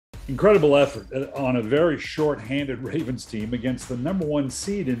Incredible effort on a very short-handed Ravens team against the number one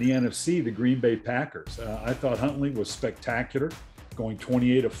seed in the NFC, the Green Bay Packers. I thought Huntley was spectacular, going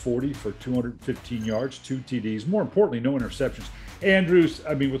 28 of 40 for 215 yards, 2 TDs. More importantly, no interceptions. Andrews,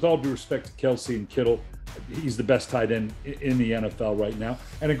 I mean, with all due respect to Kelsey and Kittle, he's the best tight end in the NFL right now,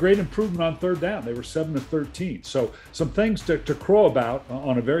 and a great improvement on third down. They were 7 of 13. So some things to crow about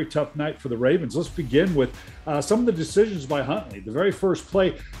on a very tough night for the Ravens. Let's begin with some of the decisions by Huntley. The very first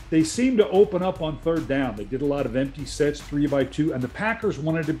play, they seemed to open up on third down. They did a lot of empty sets, 3-by-2, and the Packers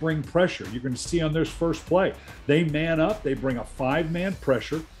wanted to bring pressure. You're going to see on this first play, they man up, they bring a 5-man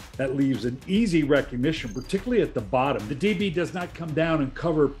pressure. That leaves an easy recognition, particularly at the bottom. The DB does not come down and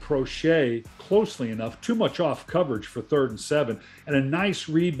cover Prochet closely enough, too much off coverage for 3rd and 7, and a nice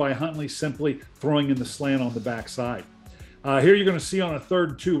read by Huntley simply throwing in the slant on the backside. Here you're going to see on a 3rd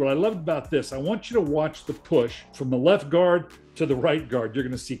and 2. What I loved about this, I want you to watch the push from the left guard to the right guard. You're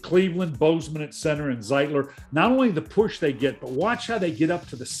going to see Cleveland, Bozeman at center, and Zeitler. Not only the push they get, but watch how they get up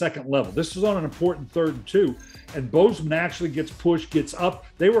to the second level. This is on an important 3rd and 2, and Bozeman actually gets pushed, gets up.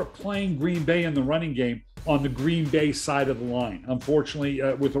 They were playing Green Bay in the running game on the Green Bay side of the line. Unfortunately,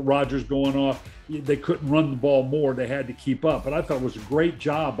 with the Rodgers going off, they couldn't run the ball more. They had to keep up. But I thought it was a great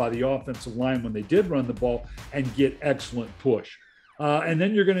job by the offensive line when they did run the ball and get excellent push. And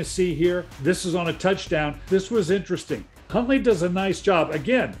then you're going to see here, this is on a touchdown. This was interesting. Huntley does a nice job.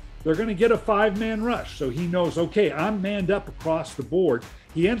 Again, they're going to get a 5-man rush. So he knows, okay, I'm manned up across the board.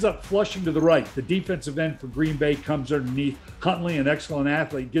 He ends up flushing to the right. The defensive end for Green Bay comes underneath. Huntley, an excellent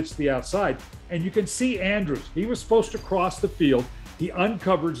athlete, gets to the outside. And you can see Andrews. He was supposed to cross the field. He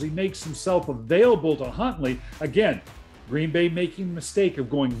uncovers. He makes himself available to Huntley. Again, Green Bay making the mistake of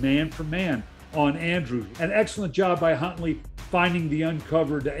going man for man on Andrews. An excellent job by Huntley finding the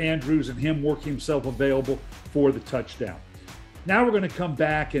uncovered Andrews and him working himself available for the touchdown. Now we're going to come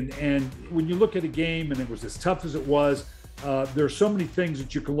back and when you look at a game and it was as tough as it was, there are so many things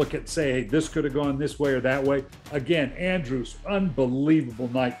that you can look at and say, hey, this could have gone this way or that way. Again, Andrews, unbelievable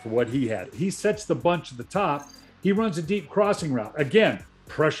night for what he had. He sets the bunch at the top. He runs a deep crossing route. Again,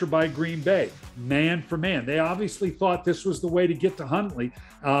 pressure by Green Bay, man for man. They obviously thought this was the way to get to Huntley,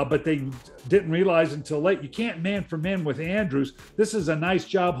 but they didn't realize until late. You can't man for man with Andrews. This is a nice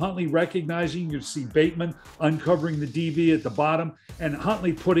job. Huntley recognizing. You see Bateman uncovering the DV at the bottom, and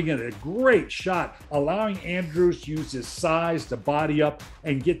Huntley putting in a great shot, allowing Andrews to use his size to body up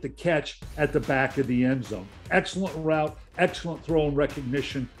and get the catch at the back of the end zone. Excellent route, excellent throw and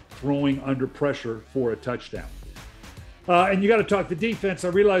recognition, throwing under pressure for a touchdown. And you got to talk the defense. I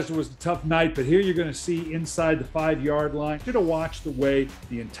realized it was a tough night, but here you're going to see inside the 5-yard line. You should have watched the way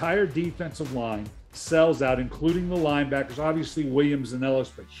the entire defensive line sells out, including the linebackers, obviously Williams and Ellis,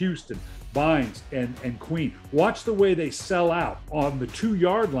 but Houston, Bynes, and Queen. Watch the way they sell out on the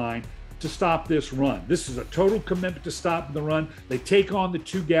 2-yard line to stop this run. This is a total commitment to stop the run. They take on the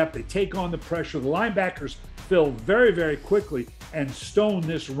 2-gap. They take on the pressure. The linebackers fill very, very quickly and stone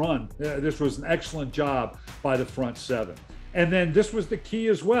this run. This was an excellent job by the front 7. And then this was the key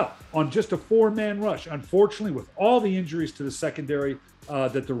as well on just a 4-man rush. Unfortunately, with all the injuries to the secondary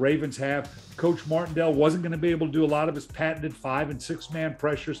that the Ravens have, Coach Martindale wasn't going to be able to do a lot of his patented 5- and 6-man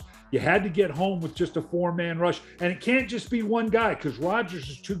pressures. You had to get home with just a 4-man rush. And it can't just be one guy because Rodgers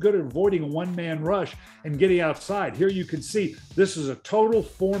is too good at avoiding a 1-man rush and getting outside. Here you can see this is a total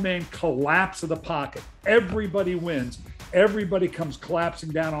 4-man collapse of the pocket. Everybody wins. Everybody comes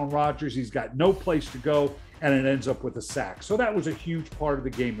collapsing down on Rodgers. He's got no place to go, and it ends up with a sack. So that was a huge part of the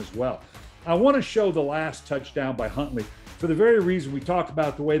game as well. I want to show the last touchdown by Huntley for the very reason we talked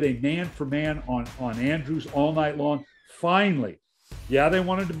about the way they man for man on Andrews all night long. Finally, yeah, they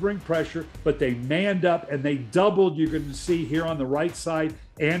wanted to bring pressure, but they manned up and they doubled. You're going to see here on the right side,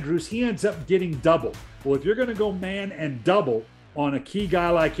 Andrews, he ends up getting doubled. Well, if you're going to go man and double on a key guy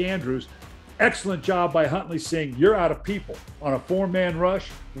like Andrews, excellent job by Huntley saying, you're out of people. On a 4-man rush,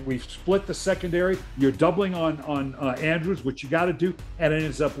 we've split the secondary. You're doubling on Andrews, which you got to do, and it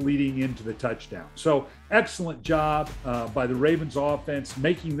ends up leading into the touchdown. So excellent job by the Ravens offense,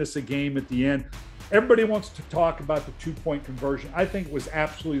 making this a game at the end. Everybody wants to talk about the 2-point conversion. I think it was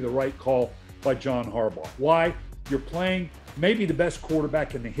absolutely the right call by John Harbaugh. Why? You're playing maybe the best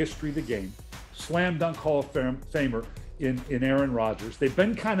quarterback in the history of the game, slam dunk Hall of Famer, in Aaron Rodgers. They've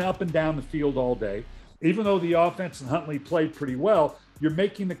been kind of up and down the field all day. Even though the offense and Huntley played pretty well, you're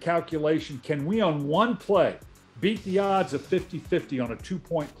making the calculation, can we on one play beat the odds of 50-50 on a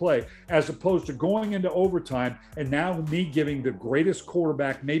 2-point play, as opposed to going into overtime and now me giving the greatest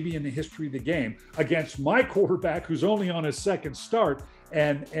quarterback maybe in the history of the game against my quarterback who's only on his second start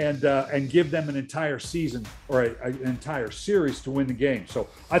and give them an entire season or an entire series to win the game. So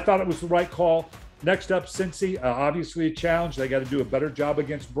I thought it was the right call. Next up, Cincy, obviously a challenge. They got to do a better job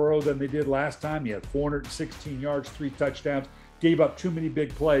against Burrow than they did last time. He had 416 yards, 3 touchdowns, gave up too many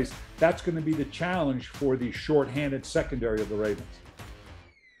big plays. That's going to be the challenge for the short-handed secondary of the Ravens.